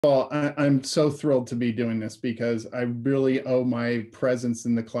Well, I'm so thrilled to be doing this because I really owe my presence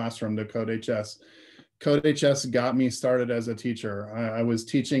in the classroom to CodeHS. CodeHS got me started as a teacher. I was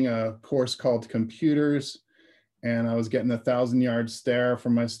teaching a course called Computers, and I was getting a 1,000-yard stare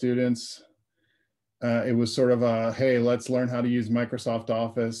from my students. It was sort of a, hey, let's learn how to use Microsoft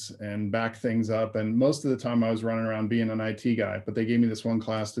Office and back things up. And most of the time I was running around being an IT guy, but they gave me this one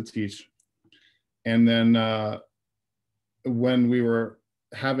class to teach. And then when we were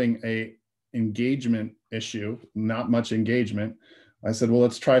having a engagement issue, not much engagement, I said, well,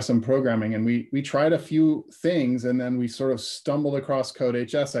 let's try some programming. And we tried a few things, and then we sort of stumbled across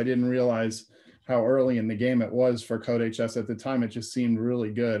CodeHS. I didn't realize how early in the game it was for CodeHS at the time. It just seemed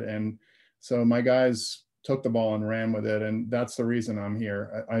really good. And so my guys took the ball and ran with it. And that's the reason I'm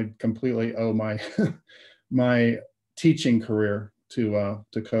here. I completely owe my, my teaching career to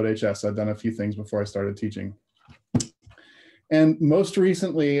CodeHS. I've done a few things before I started teaching. And most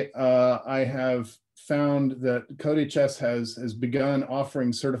recently, I have found that CodeHS has begun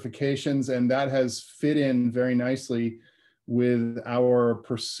offering certifications, and that has fit in very nicely with our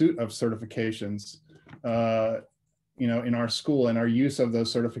pursuit of certifications, in our school and our use of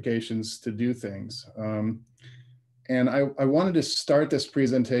those certifications to do things. And I wanted to start this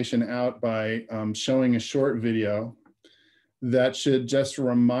presentation out by showing a short video that should just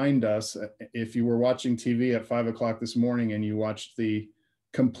remind us, if you were watching TV at 5 o'clock this morning and you watched the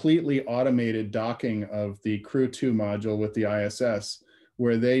completely automated docking of the Crew 2 module with the ISS,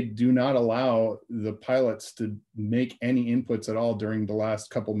 where they do not allow the pilots to make any inputs at all during the last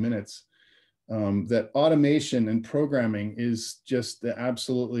couple minutes, that automation and programming is just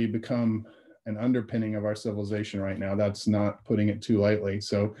absolutely become an underpinning of our civilization right now. That's not putting it too lightly.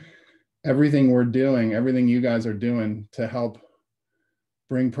 So everything we're doing, everything you guys are doing to help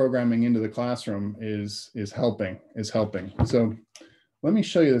bring programming into the classroom is helping. So let me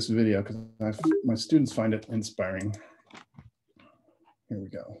show you this video because my students find it inspiring. Here we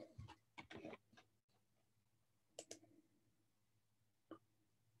go.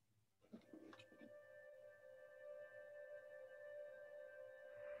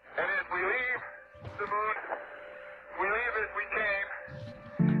 And as we leave the moon, we leave as we came.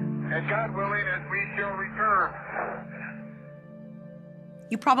 And God willing, as we shall return.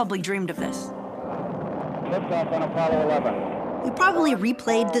 You probably dreamed of this. Liftoff on Apollo 11. You probably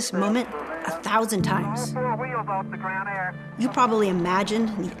replayed this moment 1,000 times. All 4 wheels off the ground air. You probably imagined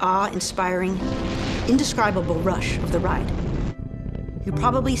the awe-inspiring, indescribable rush of the ride. You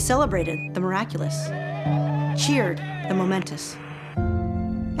probably celebrated the miraculous, cheered the momentous,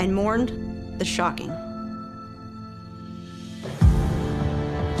 and mourned the shocking.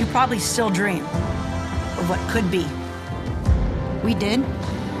 You probably still dream of what could be. We did.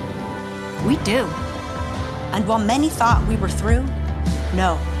 We do. And while many thought we were through,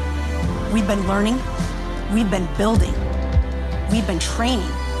 no. We've been learning, we've been building, we've been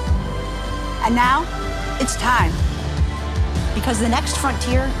training. And now, it's time. Because the next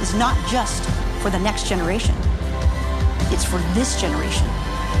frontier is not just for the next generation. It's for this generation.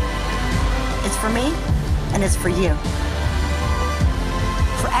 It's for me, and it's for you.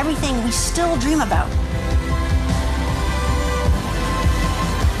 For everything we still dream about.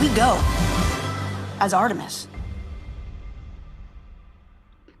 We go as Artemis.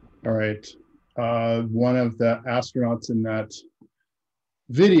 All right. One of the astronauts in that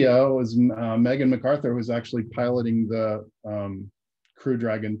video was Megan MacArthur, who's actually piloting the Crew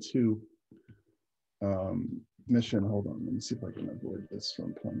Dragon 2 mission. Hold on, let me see if I can avoid this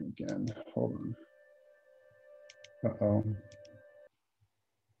from playing again. Hold on. Uh-oh.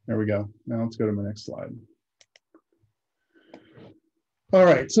 There we go. Now let's go to my next slide. All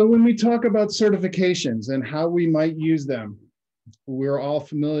right, so when we talk about certifications and how we might use them, we're all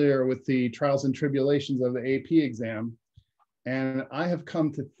familiar with the trials and tribulations of the AP exam. And I have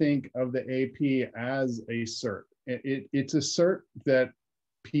come to think of the AP as a cert. It's a cert that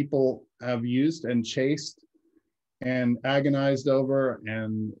people have used and chased and agonized over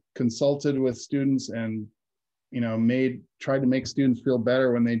and consulted with students and, tried to make students feel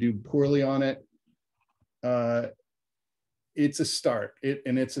better when they do poorly on it. It's a start,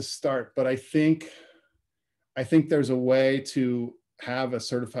 it's a start, but I think there's a way to have a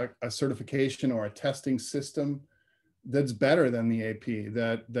certification or a testing system that's better than the AP,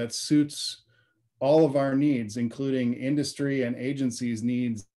 that suits all of our needs, including industry and agencies'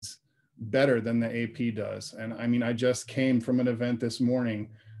 needs, better than the AP does. And I mean, I just came from an event this morning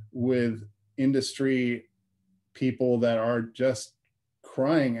with industry people that are just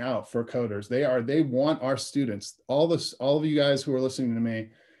crying out for coders. They want our students. All of you guys who are listening to me,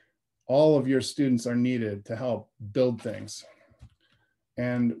 all of your students are needed to help build things.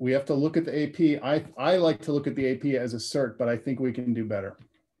 And we have to look at the AP. I like to look at the AP as a cert, but I think we can do better.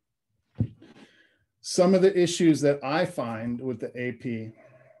 Some of the issues that I find with the AP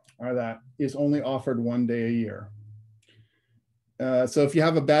are that it's only offered 1 day a year. So if you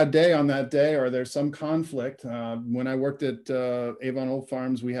have a bad day on that day, or there's some conflict, when I worked at Avon Old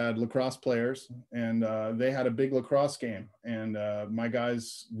Farms, we had lacrosse players, and they had a big lacrosse game, and my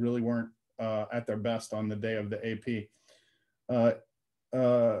guys really weren't at their best on the day of the AP.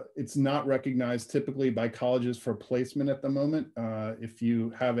 It's not recognized typically by colleges for placement at the moment. If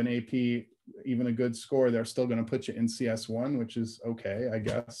you have an AP, even a good score, they're still going to put you in CS1, which is okay, I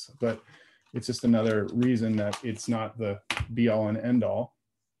guess, but it's just another reason that it's not the be all and end all.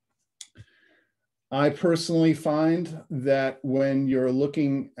 I personally find that when you're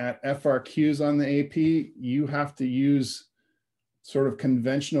looking at FRQs on the AP, you have to use sort of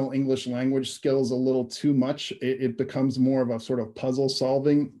conventional English language skills a little too much. It becomes more of a sort of puzzle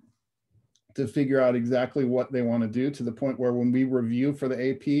solving to figure out exactly what they want to do, to the point where when we review for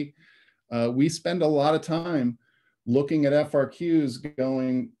the AP, we spend a lot of time looking at FRQs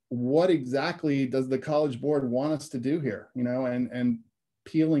going, what exactly does the College Board want us to do here? You know, and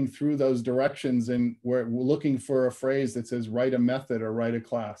peeling through those directions, and we're looking for a phrase that says write a method or write a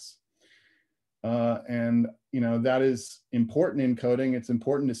class. And you know, that is important in coding. It's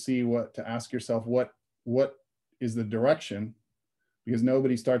important to see to ask yourself what is the direction, because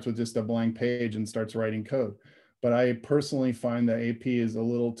nobody starts with just a blank page and starts writing code. But I personally find that AP is a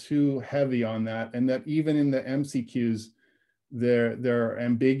little too heavy on that, and that even in the MCQs, there are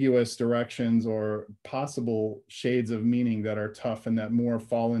ambiguous directions or possible shades of meaning that are tough, and that more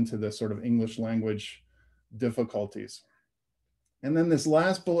fall into the sort of English language difficulties. And then this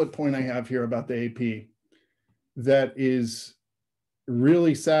last bullet point I have here about the AP that is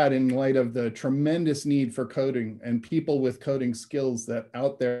really sad in light of the tremendous need for coding and people with coding skills that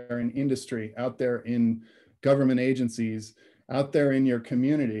out there in industry, out there in government agencies, out there in your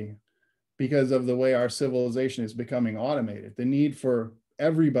community, because of the way our civilization is becoming automated. The need for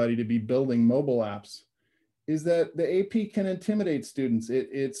everybody to be building mobile apps is that the AP can intimidate students.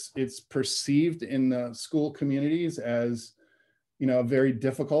 It's perceived in the school communities as, you know, very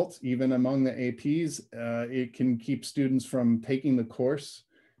difficult. Even among the APs, it can keep students from taking the course.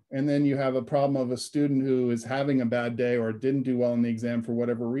 And then you have a problem of a student who is having a bad day or didn't do well in the exam for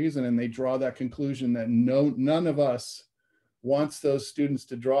whatever reason, and they draw that conclusion that none of us wants those students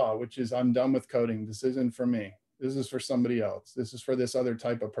to draw, which is, I'm done with coding. This isn't for me. This is for somebody else. This is for this other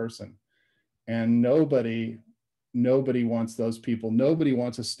type of person. And nobody wants those people. Nobody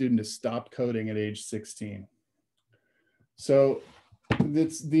wants a student to stop coding at age 16. So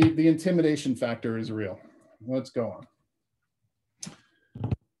it's the intimidation factor is real. Let's go on.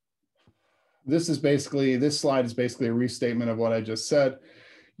 This slide is basically a restatement of what I just said.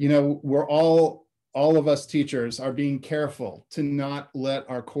 You know, we're all of us teachers are being careful to not let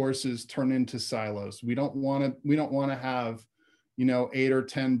our courses turn into silos. We don't want to have, you know, 8 or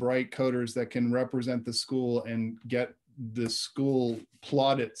 10 bright coders that can represent the school and get the school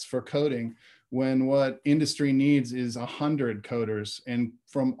plaudits for coding, when what industry needs is 100 coders, and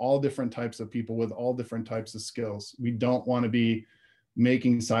from all different types of people with all different types of skills. We don't want to be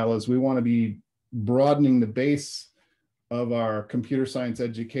making silos. We want to be broadening the base of our computer science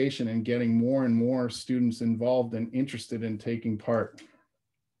education and getting more and more students involved and interested in taking part.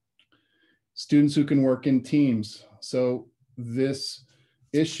 Students who can work in teams. So this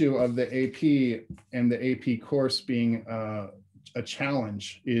issue of the AP and the AP course being a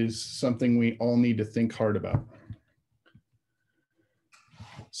challenge is something we all need to think hard about.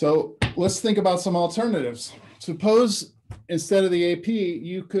 So let's think about some alternatives. Suppose instead of the AP,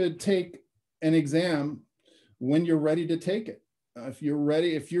 you could take an exam when you're ready to take it. If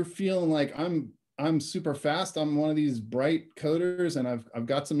you're feeling like I'm super fast, I'm one of these bright coders, and I've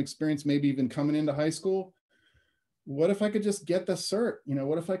got some experience, maybe even coming into high school. What if I could just get the cert? You know,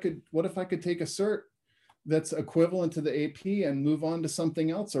 what if I could take a cert that's equivalent to the AP and move on to something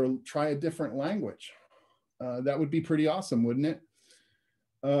else, or try a different language? That would be pretty awesome, wouldn't it?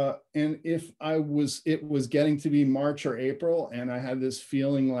 And if it was getting to be March or April, and I had this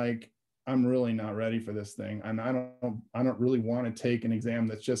feeling like I'm really not ready for this thing, and I don't really want to take an exam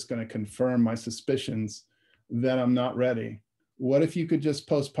that's just going to confirm my suspicions that I'm not ready. What if you could just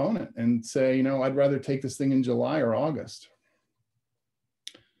postpone it and say, you know, I'd rather take this thing in July or August?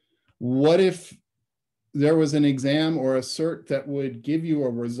 What if there was an exam or a cert that would give you a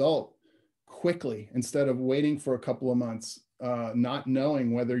result quickly instead of waiting for a couple of months, not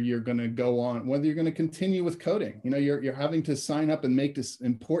knowing whether you're going to go on, whether you're going to continue with coding? You know, you're having to sign up and make this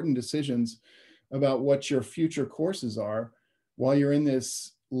important decisions about what your future courses are. while you're in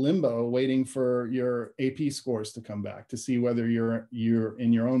this limbo waiting for your AP scores to come back to see whether you're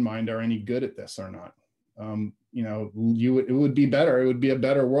in your own mind are any good at this or not. You know, it would be better. It would be a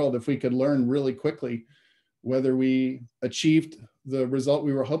better world if we could learn really quickly whether we achieved the result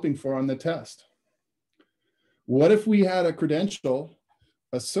we were hoping for on the test. What if we had a credential,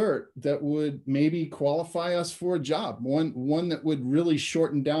 a cert that would maybe qualify us for a job, one that would really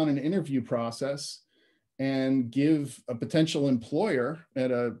shorten down an interview process and give a potential employer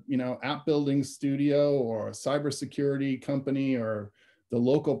at a, you know, app building studio or a cybersecurity company or the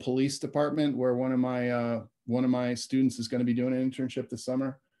local police department where one of my students is going to be doing an internship this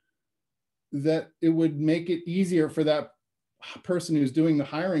summer, that it would make it easier for that person who's doing the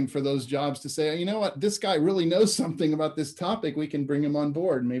hiring for those jobs to say, you know what, this guy really knows something about this topic. We can bring him on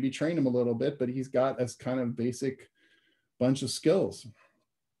board, maybe train him a little bit, but he's got this kind of basic bunch of skills.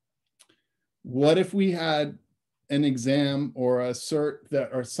 What if we had an exam or a cert that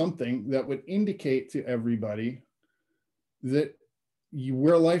or something that would indicate to everybody that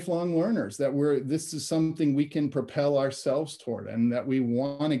we're lifelong learners, that this is something we can propel ourselves toward, and that we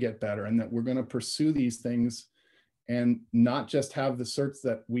want to get better, and that we're going to pursue these things and not just have the certs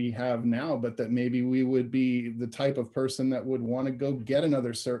that we have now, but that maybe we would be the type of person that would want to go get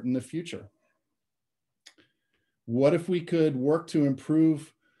another cert in the future. What if we could work to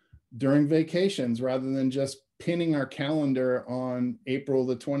improve during vacations rather than just pinning our calendar on April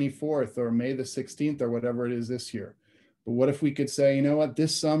the 24th or May the 16th or whatever it is this year? But what if we could say, you know what,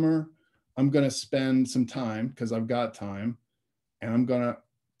 this summer, I'm going to spend some time because I've got time, and I'm going to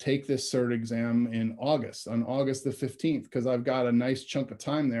take this cert exam in August, on August the 15th, because I've got a nice chunk of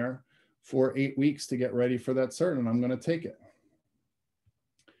time there for 8 weeks to get ready for that cert, and I'm going to take it.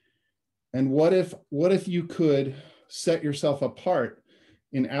 And what if you could set yourself apart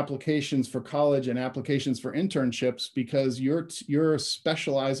in applications for college and applications for internships because you're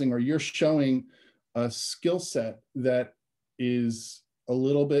specializing or you're showing a skill set that is a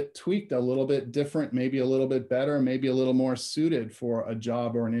little bit tweaked, a little bit different, maybe a little bit better, maybe a little more suited for a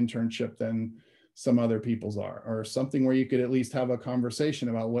job or an internship than some other people's are, or something where you could at least have a conversation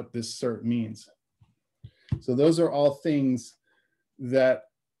about what this cert means. So those are all things that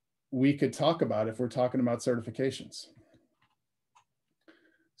we could talk about if we're talking about certifications.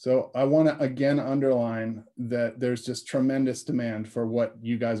 So I want to again underline that there's just tremendous demand for what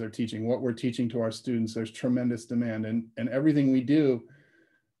you guys are teaching, what we're teaching to our students. There's tremendous demand, and everything we do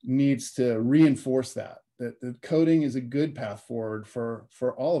needs to reinforce that coding is a good path forward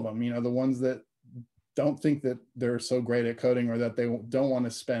for all of them. You know, the ones that don't think that they're so great at coding or that they don't want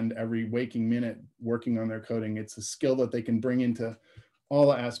to spend every waking minute working on their coding. It's a skill that they can bring into all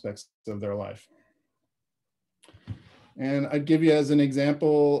the aspects of their life. And I'd give you as an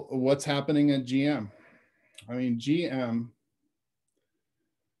example what's happening at GM. I mean, GM,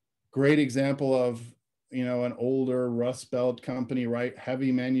 great example of, you know, an older Rust Belt company, right?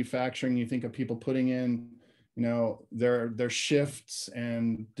 Heavy manufacturing. You think of people putting in, you know, their shifts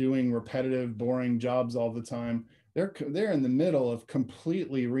and doing repetitive, boring jobs all the time. They're in the middle of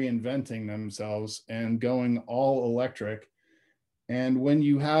completely reinventing themselves and going all electric. And when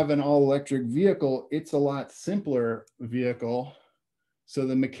you have an all-electric vehicle, it's a lot simpler vehicle. So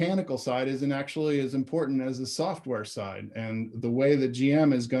the mechanical side isn't actually as important as the software side. And the way that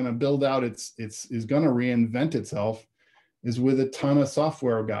GM is going to build out is going to reinvent itself is with a ton of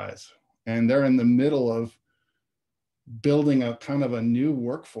software guys. And they're in the middle of building a kind of a new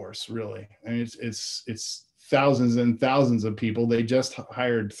workforce, really. And it's thousands and thousands of people. They just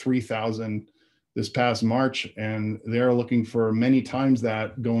hired 3,000 this past March, and they're looking for many times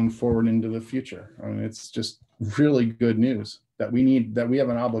that going forward into the future. I mean, it's just really good news that we have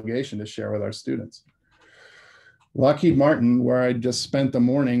an obligation to share with our students. Lockheed Martin, where I just spent the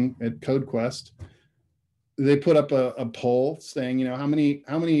morning at CodeQuest, they put up a poll saying, you know, how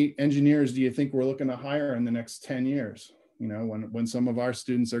many engineers do you think we're looking to hire in the next 10 years? You know, when some of our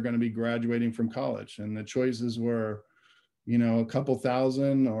students are going to be graduating from college, and the choices were, you know, a couple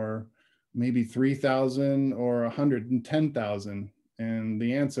thousand or maybe 3,000 or 110,000. And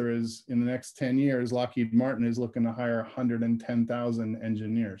the answer is, in the next 10 years, Lockheed Martin is looking to hire 110,000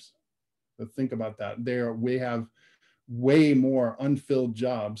 engineers. So think about that. We have way more unfilled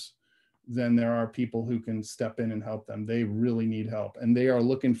jobs than there are people who can step in and help them. They really need help. And they are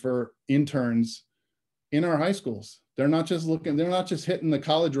looking for interns in our high schools. They're not just hitting the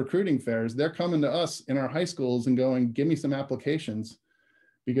college recruiting fairs. They're coming to us in our high schools and going, give me some applications,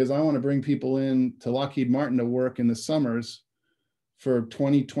 because I want to bring people in to Lockheed Martin to work in the summers for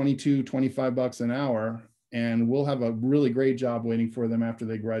 20, 22, 25 bucks an hour. And we'll have a really great job waiting for them after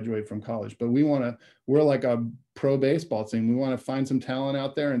they graduate from college. But we're like a pro baseball team. We want to find some talent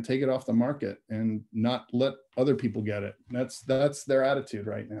out there and take it off the market and not let other people get it. That's their attitude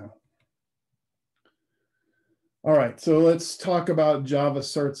right now. All right, so let's talk about Java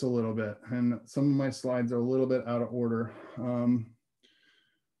certs a little bit. And some of my slides are a little bit out of order.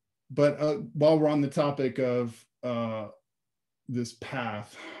 But while we're on the topic of this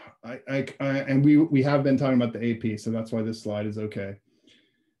path, and we have been talking about the AP, so that's why this slide is okay.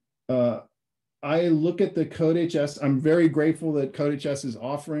 I look at the CodeHS. I'm very grateful that CodeHS is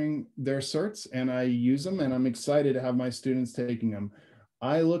offering their certs, and I use them, and I'm excited to have my students taking them.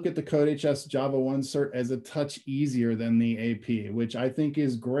 I look at the CodeHS Java 1 cert as a touch easier than the AP, which I think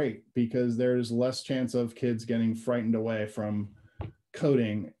is great because there's less chance of kids getting frightened away from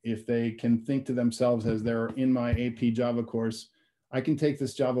coding if they can think to themselves as they're in my AP Java course, I can take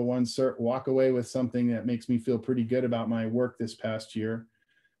this Java 1 cert, walk away with something that makes me feel pretty good about my work this past year,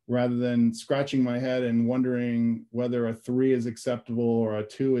 rather than scratching my head and wondering whether a 3 is acceptable or a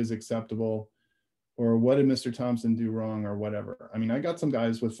 2 is acceptable, or what did Mr. Thompson do wrong or whatever. I mean, I got some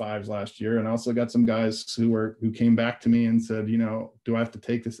guys with 5s last year, and also got some guys who came back to me and said, you know, do I have to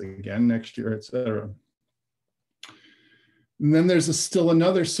take this again next year, et cetera. And then there's still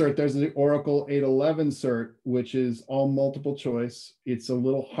another cert. There's the Oracle 811 cert, which is all multiple choice. It's a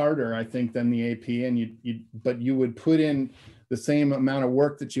little harder, I think, than the AP, but you would put in the same amount of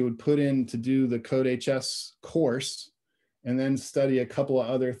work that you would put in to do the CodeHS course, and then study a couple of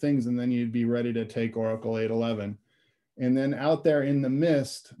other things, and then you'd be ready to take Oracle 811. And then out there in the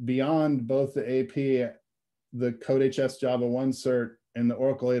mist, beyond both the AP, the CodeHS Java 1 cert, and the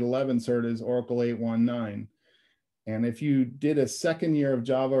Oracle 811 cert is Oracle 819. And if you did a second year of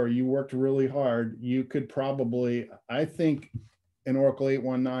Java or you worked really hard, you could probably, I think an Oracle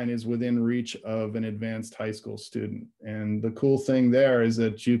 819 is within reach of an advanced high school student. And the cool thing there is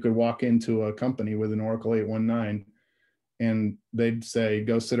that you could walk into a company with an Oracle 819 and they'd say,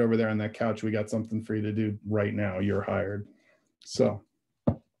 go sit over there on that couch. We got something for you to do right now. You're hired. So,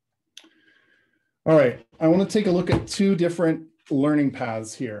 all right, I want to take a look at 2 different learning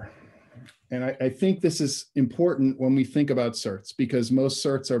paths here. And I think this is important when we think about certs, because most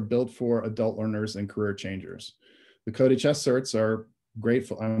certs are built for adult learners and career changers. The CodeHS certs are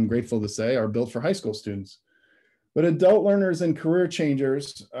grateful, I'm grateful to say, are built for high school students. But adult learners and career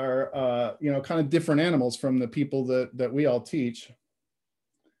changers are, you know, kind of different animals from the people that we all teach.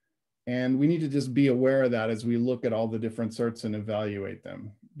 And we need to just be aware of that as we look at all the different certs and evaluate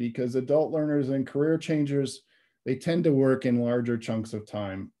them. Because adult learners and career changers, they tend to work in larger chunks of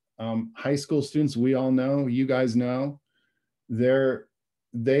time. High school students, we all know, you guys know,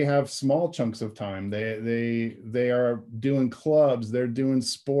 they have small chunks of time. They are doing clubs, they're doing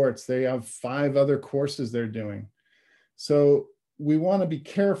sports, they have 5 other courses they're doing. So we want to be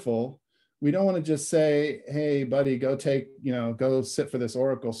careful. We don't want to just say, hey, buddy, go sit for this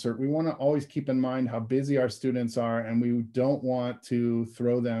Oracle cert. We want to always keep in mind how busy our students are, and we don't want to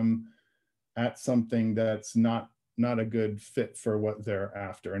throw them at something that's not a good fit for what they're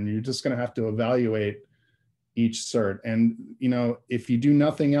after. And you're just going to have to evaluate each cert. And, you know, if you do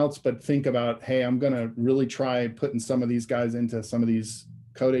nothing else but think about, hey, I'm going to really try putting some of these guys into some of these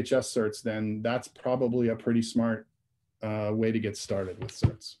CodeHS certs, then that's probably a pretty smart way to get started with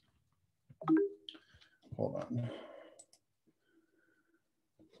certs. Hold on.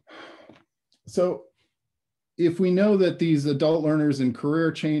 So if we know that these adult learners and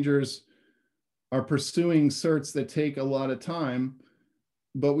career changers are pursuing certs that take a lot of time,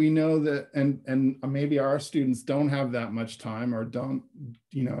 but we know that, and maybe our students don't have that much time, or don't,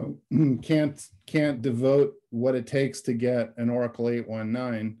 you know, can't devote what it takes to get an Oracle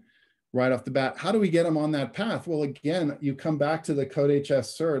 819 right off the bat. How do we get them on that path? Well, again, you come back to the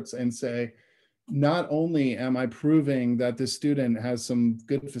CodeHS certs and say, not only am I proving that this student has some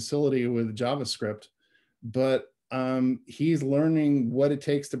good facility with JavaScript, but he's learning what it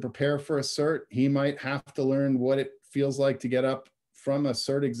takes to prepare for a cert. He might have to learn what it feels like to get up from a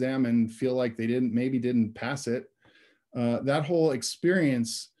cert exam and feel like they maybe didn't pass it. That whole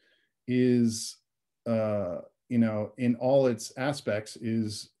experience is, you know, in all its aspects,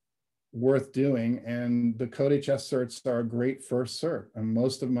 is worth doing. And the CodeHS certs are a great first cert. And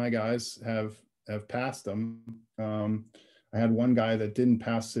most of my guys have passed them. I had one guy that didn't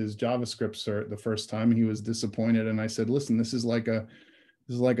pass his JavaScript cert the first time. He was disappointed, and I said, "Listen, this is like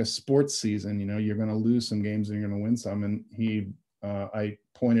a sports season. You know, you're going to lose some games and you're going to win some." And I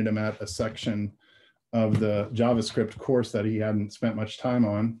pointed him at a section of the JavaScript course that he hadn't spent much time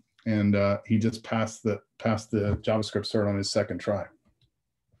on, and he just passed the JavaScript cert on his second try.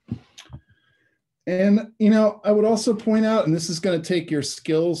 And, I would also point out, and this is going to take your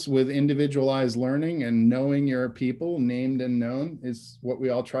skills with individualized learning and knowing your people, named and known, is what we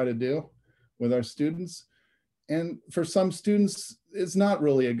all try to do with our students. And for some students, it's not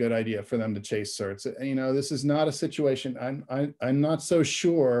really a good idea for them to chase certs. This is not a situation. I'm not so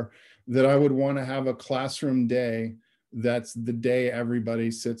sure that I would want to have a classroom day that's the day everybody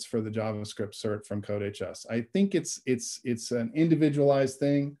sits for the JavaScript cert from CodeHS. I think it's an individualized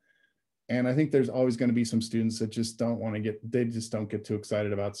thing. And I think there's always going to be some students that just they just don't get too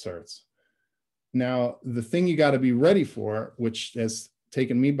excited about certs. Now, the thing you got to be ready for, which has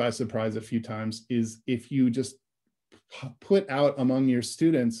taken me by surprise a few times, is if you just put out among your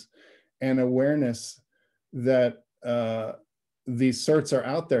students an awareness that these certs are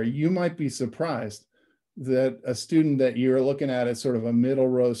out there, you might be surprised that a student that you're looking at as sort of a middle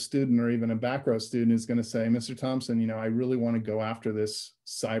row student or even a back row student is going to say, Mr. Thompson, I really want to go after this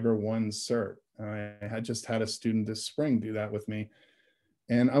Cyber 1 cert. I had just had a student this spring do that with me.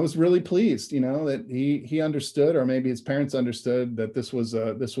 And I was really pleased, that he understood, or maybe his parents understood, that this was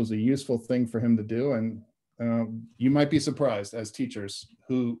a useful thing for him to do. And you might be surprised as teachers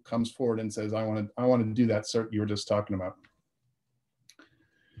who comes forward and says, I want to do that cert you were just talking about.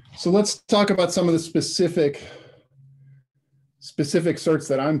 So let's talk about some of the specific certs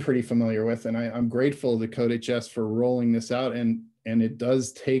that I'm pretty familiar with. And I'm grateful to CodeHS for rolling this out. And it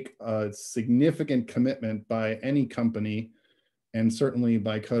does take a significant commitment by any company, and certainly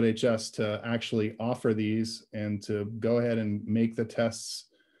by CodeHS, to actually offer these and to go ahead and make the tests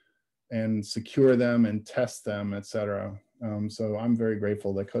and secure them and test them, et cetera. So I'm very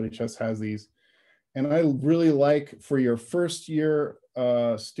grateful that CodeHS has these. And I really like, for your first year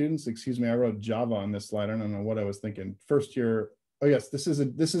students, excuse me, I wrote Java on this slide. I don't know what I was thinking. First year, oh yes, this is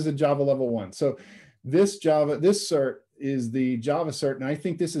a Java level 1. So this cert is the Java cert, and I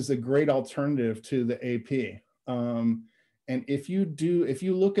think this is a great alternative to the AP. And if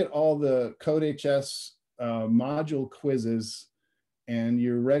you look at all the CodeHS module quizzes, and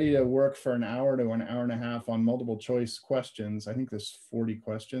you're ready to work for an hour to an hour and a half on multiple choice questions, I think there's 40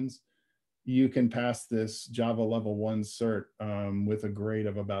 questions, you can pass this Java level 1 cert with a grade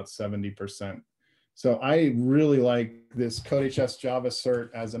of about 70%. So I really like this CodeHS Java cert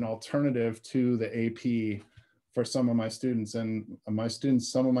as an alternative to the AP for some of my students. And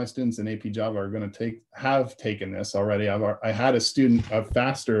some of my students in AP Java are going to have taken this already. I had a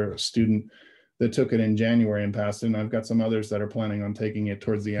faster student that took it in January and passed it, and I've got some others that are planning on taking it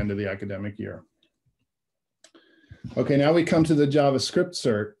towards the end of the academic year. Okay, now we come to the JavaScript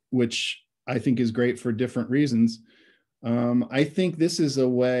cert, which I think is great for different reasons. I think this is a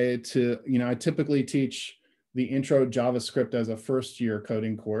way to, I typically teach the intro JavaScript as a first year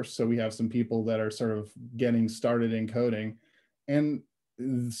coding course. So we have some people that are sort of getting started in coding, and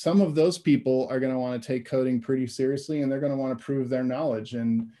some of those people are going to want to take coding pretty seriously, and they're going to want to prove their knowledge.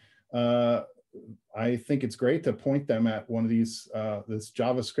 And I think it's great to point them at one of these, this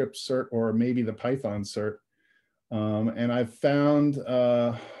JavaScript cert, or maybe the Python cert. And I've found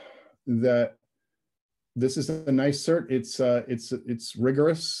that this is a nice cert. It's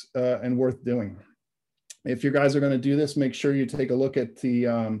rigorous and worth doing. If you guys are going to do this, make sure you take a look at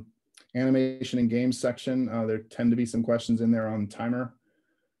the animation and games section. There tend to be some questions in there on timer,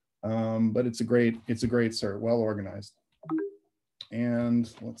 but it's a great cert, well organized. And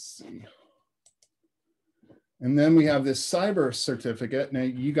let's see. And then we have this cyber certificate. Now,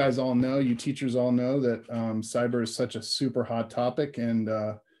 you guys all know, you teachers all know that cyber is such a super hot topic. And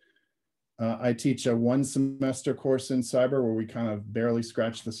I teach a 1 semester course in cyber where we kind of barely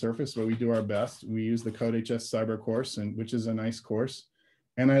scratch the surface, but we do our best. We use the CodeHS cyber course, which is a nice course.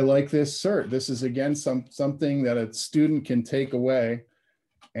 And I like this cert. This is, again, something that a student can take away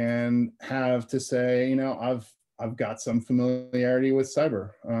and have to say, I've got some familiarity with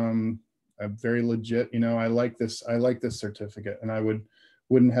cyber. I'm very legit, I like this certificate, and I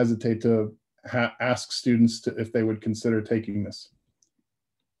wouldn't hesitate to ask students if they would consider taking this.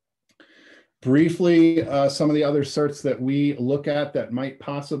 Briefly, some of the other certs that we look at that might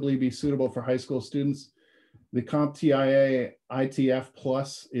possibly be suitable for high school students. The CompTIA ITF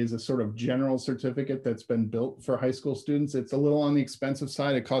Plus is a sort of general certificate that's been built for high school students. It's a little on the expensive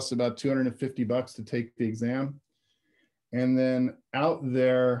side. It costs about $250 to take the exam. And then out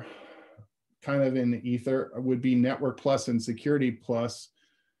there, kind of in the ether, would be Network Plus and Security Plus,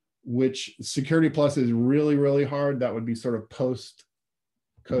 which Security Plus is really, really hard. That would be sort of post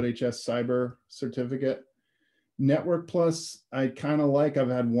CodeHS Cyber certificate. Network Plus, I kind of like. I've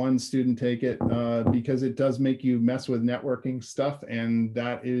had one student take it because it does make you mess with networking stuff, and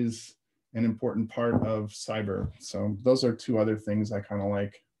that is an important part of cyber. So those are two other things I kind of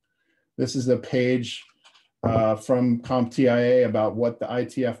like. This is a page from CompTIA about what the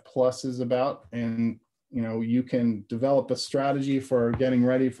ITF Plus is about. And, you know, you can develop a strategy for getting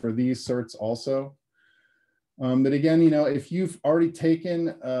ready for these certs also. But again, you know, if you've already taken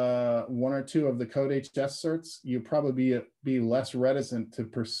one or two of the CodeHS certs, you'll probably be less reticent to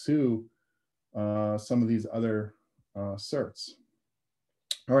pursue some of these other certs.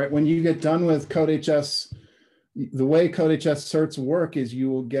 All right, when you get done with CodeHS, the way CodeHS certs work is you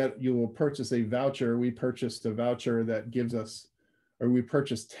will purchase a voucher. We purchased a voucher that gives us, or we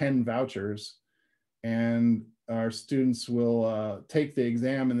purchased 10 vouchers, and our students will take the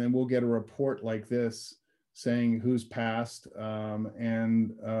exam, and then we'll get a report like this saying who's passed.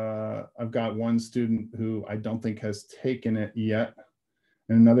 And I've got one student who I don't think has taken it yet,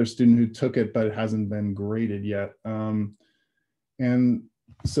 and another student who took it but it hasn't been graded yet. And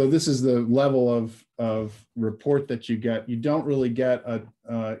so this is the level of report that you get. You don't really get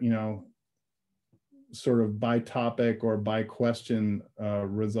a, you know, sort of by topic or by question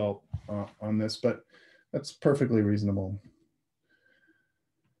result on this, but that's perfectly reasonable.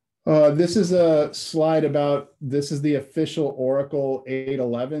 This is a slide about, this is the official Oracle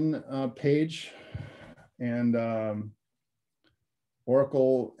 8.11 page. And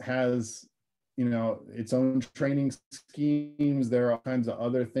Oracle has, you know, its own training schemes. There are all kinds of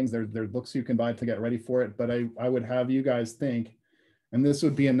other things. There are books you can buy to get ready for it. But I would have you guys think, and this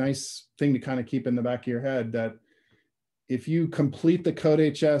would be a nice thing to kind of keep in the back of your head, that if you complete the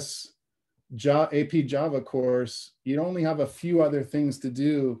CodeHS AP Java course, you'd only have a few other things to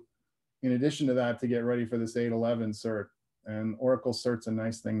do in addition to that to get ready for this 8.11 cert. And Oracle cert's a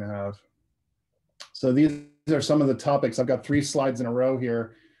nice thing to have. So these are some of the topics. I've got 3 slides in a row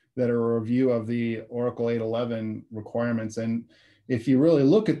here that are a review of the Oracle 8.11 requirements. And if you really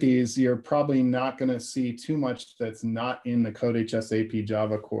look at these, you're probably not going to see too much that's not in the CodeHS AP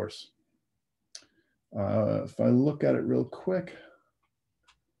Java course. If I look at it real quick,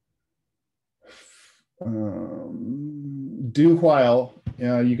 do while,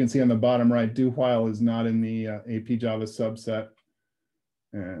 you can see on the bottom right, do while is not in the AP Java subset.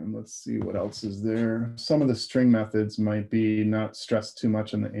 And let's see what else is there. Some of the string methods might be not stressed too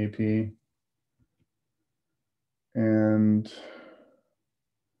much in the AP. And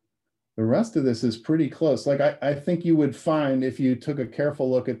the rest of this is pretty close. Like I think you would find, if you took a careful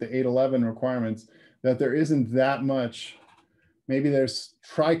look at the 8.11 requirements, that there isn't that much. Maybe there's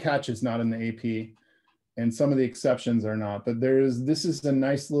try-catch is not in the AP, and some of the exceptions are not, but this is a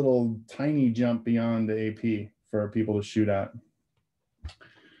nice little tiny jump beyond the AP for people to shoot at.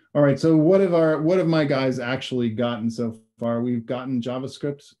 All right, so what have my guys actually gotten so far? We've gotten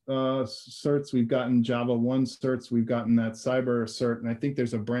JavaScript certs, we've gotten Java 1 certs, we've gotten that cyber cert, and I think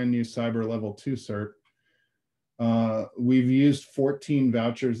there's a brand new cyber level 2 cert. We've used 14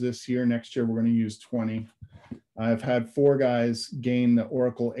 vouchers this year. Next year, we're going to use 20. I've had 4 guys gain the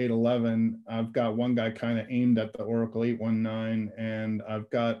Oracle 8.11. I've got one guy kind of aimed at the Oracle 8.19, and I've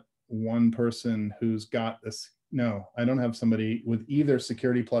got one person who's got this. No, I don't have somebody with either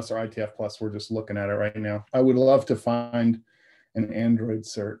Security Plus or ITF Plus. We're just looking at it right now. I would love to find an Android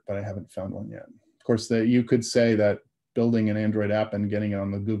cert, but I haven't found one yet. Of course, you could say that building an Android app and getting it on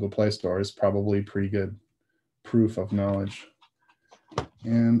the Google Play Store is probably pretty good proof of knowledge.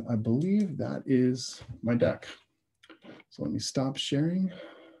 And I believe that is my deck. So let me stop sharing.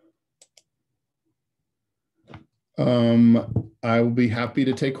 I will be happy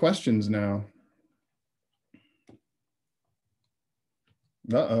to take questions now.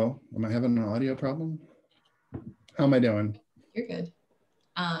 Uh-oh, am I having an audio problem? How am I doing? You're good.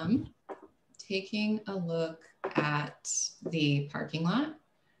 Taking a look at the parking lot.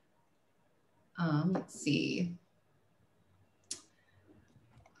 Let's see.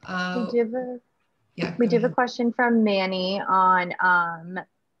 We do have a question from Manny on,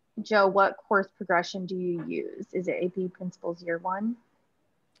 Joe, what course progression do you use? Is it AP Principles Year 1?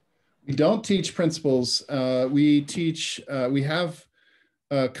 We don't teach principles. We have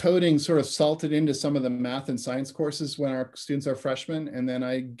coding sort of salted into some of the math and science courses when our students are freshmen, and then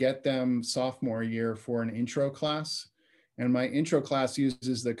I get them sophomore year for an intro class. And my intro class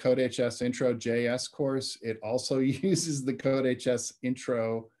uses the CodeHS Intro JS course. It also uses the CodeHS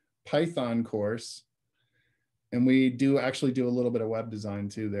Intro Python course. And we actually do a little bit of web design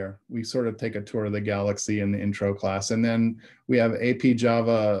too there. We sort of take a tour of the galaxy in the intro class. And then we have AP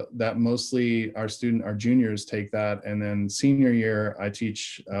Java that mostly our juniors take that. And then senior year, I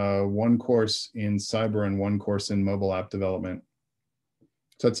teach 1 course in cyber and 1 course in mobile app development.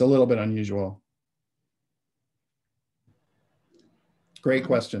 So it's a little bit unusual. Great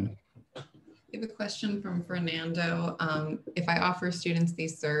question. We have a question from Fernando. If I offer students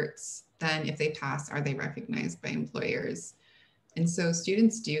these certs, then if they pass, are they recognized by employers? And so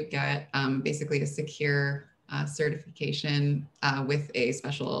students do get basically a secure certification with a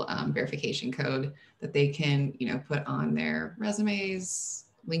special verification code that they can, put on their resumes,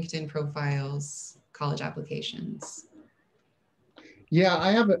 LinkedIn profiles, college applications. Yeah,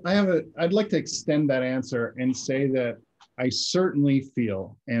 I'd like to extend that answer and say that I certainly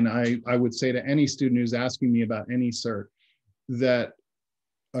feel, and I would say to any student who's asking me about any cert, that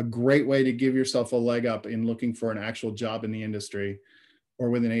a great way to give yourself a leg up in looking for an actual job in the industry or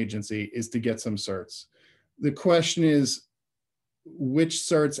with an agency is to get some certs. The question is, which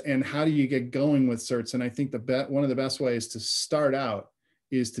certs and how do you get going with certs? And I think one of the best ways to start out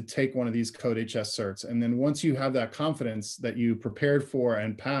is to take one of these CodeHS certs. And then once you have that confidence that you prepared for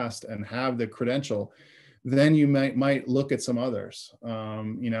and passed and have the credential, then you might look at some others.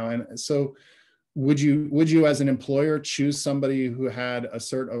 And so would you as an employer choose somebody who had a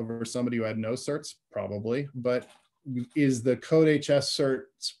cert over somebody who had no certs? Probably. But is the CodeHS cert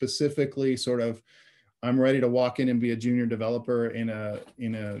specifically sort of, I'm ready to walk in and be a junior developer in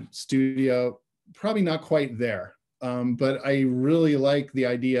a studio? Probably not quite there. But I really like the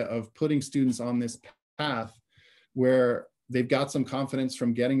idea of putting students on this path where they've got some confidence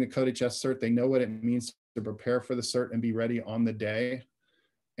from getting the CodeHS cert. They know what it means to prepare for the cert and be ready on the day.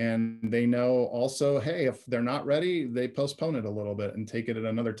 And they know also, hey, if they're not ready, they postpone it a little bit and take it at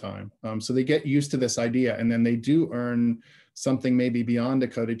another time. So they get used to this idea, and then they do earn something maybe beyond a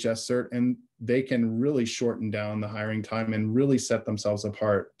CodeHS cert, and they can really shorten down the hiring time and really set themselves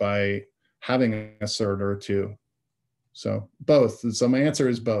apart by having a cert or two. So both. So my answer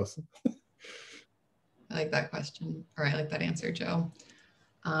is both. I like that question, or I like that answer, Joe.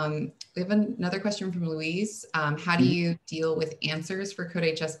 We have another question from Louise. How do you deal with answers for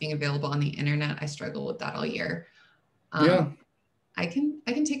CodeHS being available on the internet? I struggle with that all year. Yeah. I can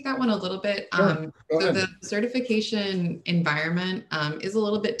take that one a little bit. Sure. So the certification environment is a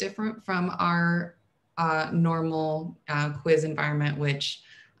little bit different from our normal quiz environment, which,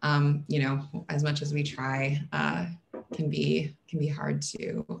 as much as we try, can be hard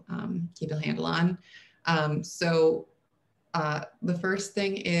to keep a handle on. The first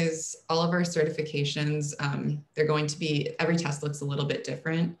thing is all of our certifications, they're going to be, every test looks a little bit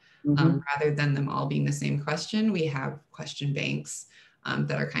different. Rather than them all being the same question, we have question banks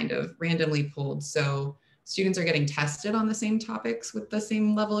that are kind of randomly pulled. So students are getting tested on the same topics with the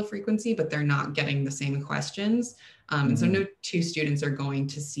same level of frequency, but they're not getting the same questions. And so no two students are going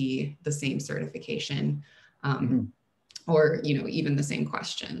to see the same certification or, even the same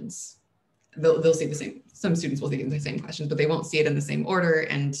questions. They'll see the same, some students will see the same questions, but they won't see it in the same order,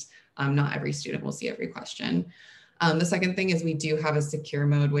 and not every student will see every question. The second thing is we do have a secure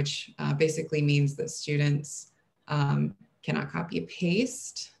mode, which basically means that students cannot copy and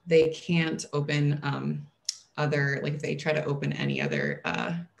paste. They can't open like if they try to open any other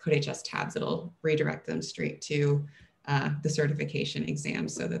CodeHS tabs, it'll redirect them straight to the certification exam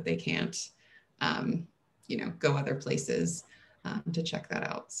so that they can't, go other places to check that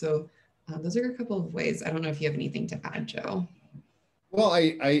out. So those are a couple of ways. I don't know if you have anything to add, Joe. Well,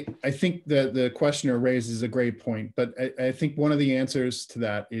 I think that the questioner raises a great point, but I think one of the answers to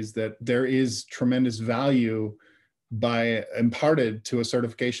that is that there is tremendous value imparted to a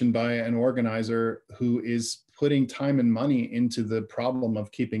certification by an organizer who is putting time and money into the problem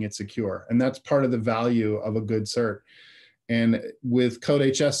of keeping it secure. And that's part of the value of a good cert. And with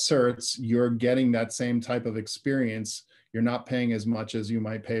CodeHS certs, you're getting that same type of experience. You're not paying as much as you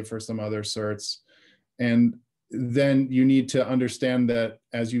might pay for some other certs. And then you need to understand that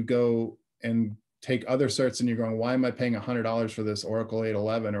as you go and take other certs and you're going, why am I paying $100 for this Oracle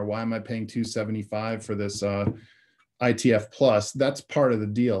 811? Or why am I paying $275 for this ITF Plus? That's part of the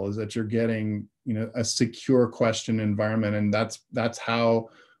deal, is that you're getting, a secure question environment. And that's how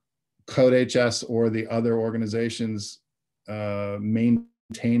CodeHS or the other organizations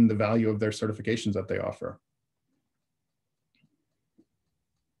maintain the value of their certifications that they offer.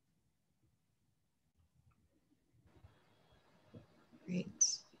 Great.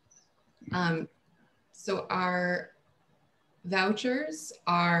 So our vouchers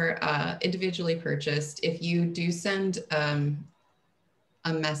are individually purchased. If you do send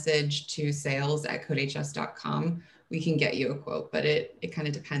a message to sales@codehs.com, we can get you a quote, but it kind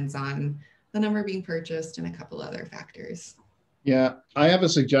of depends on the number being purchased and a couple other factors. Yeah, I have a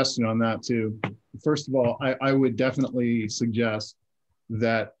suggestion on that too. First of all, I would definitely suggest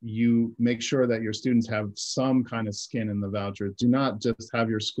that you make sure that your students have some kind of skin in the vouchers. Do not just have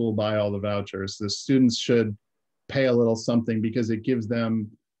your school buy all the vouchers. The students should pay a little something because it gives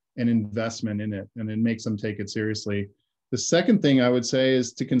them an investment in it and it makes them take it seriously. The second thing I would say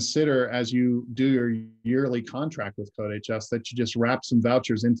is to consider, as you do your yearly contract with CodeHS, that you just wrap some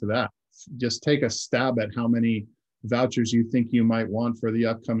vouchers into that. Just take a stab at how many vouchers you think you might want for the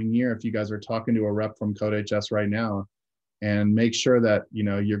upcoming year if you guys are talking to a rep from CodeHS right now, and make sure that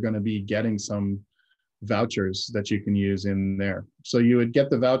you're going to be getting some vouchers that you can use in there. So you would get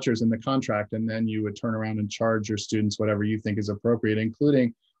the vouchers in the contract, and then you would turn around and charge your students whatever you think is appropriate,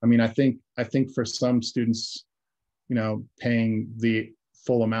 including, I think for some students, paying the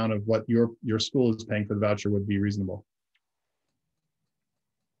full amount of what your school is paying for the voucher would be reasonable,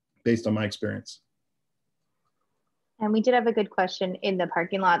 based on my experience. And we did have a good question in the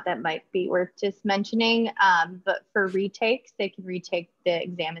parking lot that might be worth just mentioning. But for retakes, they can retake the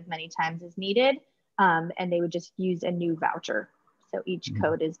exam as many times as needed, and they would just use a new voucher. So each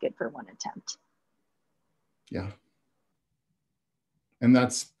code is good for one attempt. Yeah. And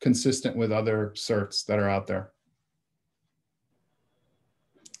that's consistent with other certs that are out there.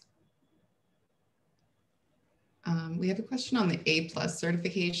 We have a question on the A+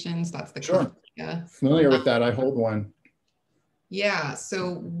 certifications. That's the Sure. Familiar with that. I hold one. Yeah,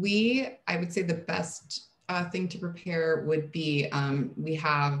 so I would say the best thing to prepare would be,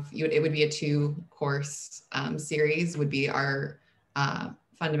 it would be a 2-course series, would be our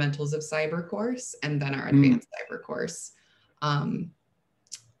Fundamentals of Cyber course, and then our Advanced Cyber course. I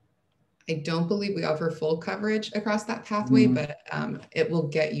don't believe we offer full coverage across that pathway, but it will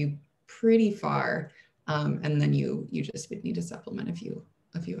get you pretty far. And then you just would need to supplement a few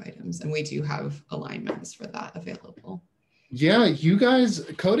items, and we do have alignments for that available. Yeah, you guys,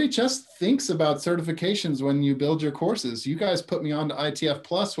 CodeHS thinks about certifications when you build your courses. You guys put me on to ITF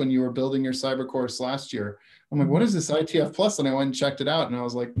Plus when you were building your cyber course last year. I'm like, what is this ITF Plus? And I went and checked it out, and I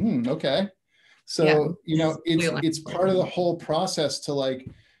was like, okay. So, it's part of the whole process to like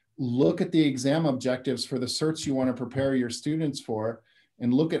look at the exam objectives for the certs you want to prepare your students for,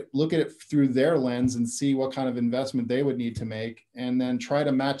 and look at it through their lens and see what kind of investment they would need to make, and then try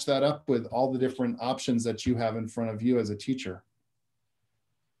to match that up with all the different options that you have in front of you as a teacher.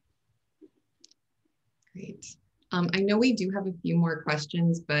 Great. I know we do have a few more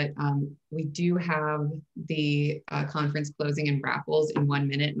questions, but we do have the conference closing and raffles in 1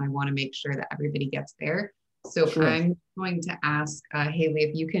 minute, and I want to make sure that everybody gets there. So sure. I'm going to ask Haley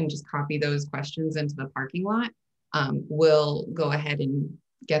if you can just copy those questions into the parking lot. We'll go ahead and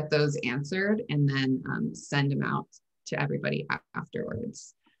get those answered, and then send them out to everybody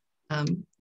afterwards.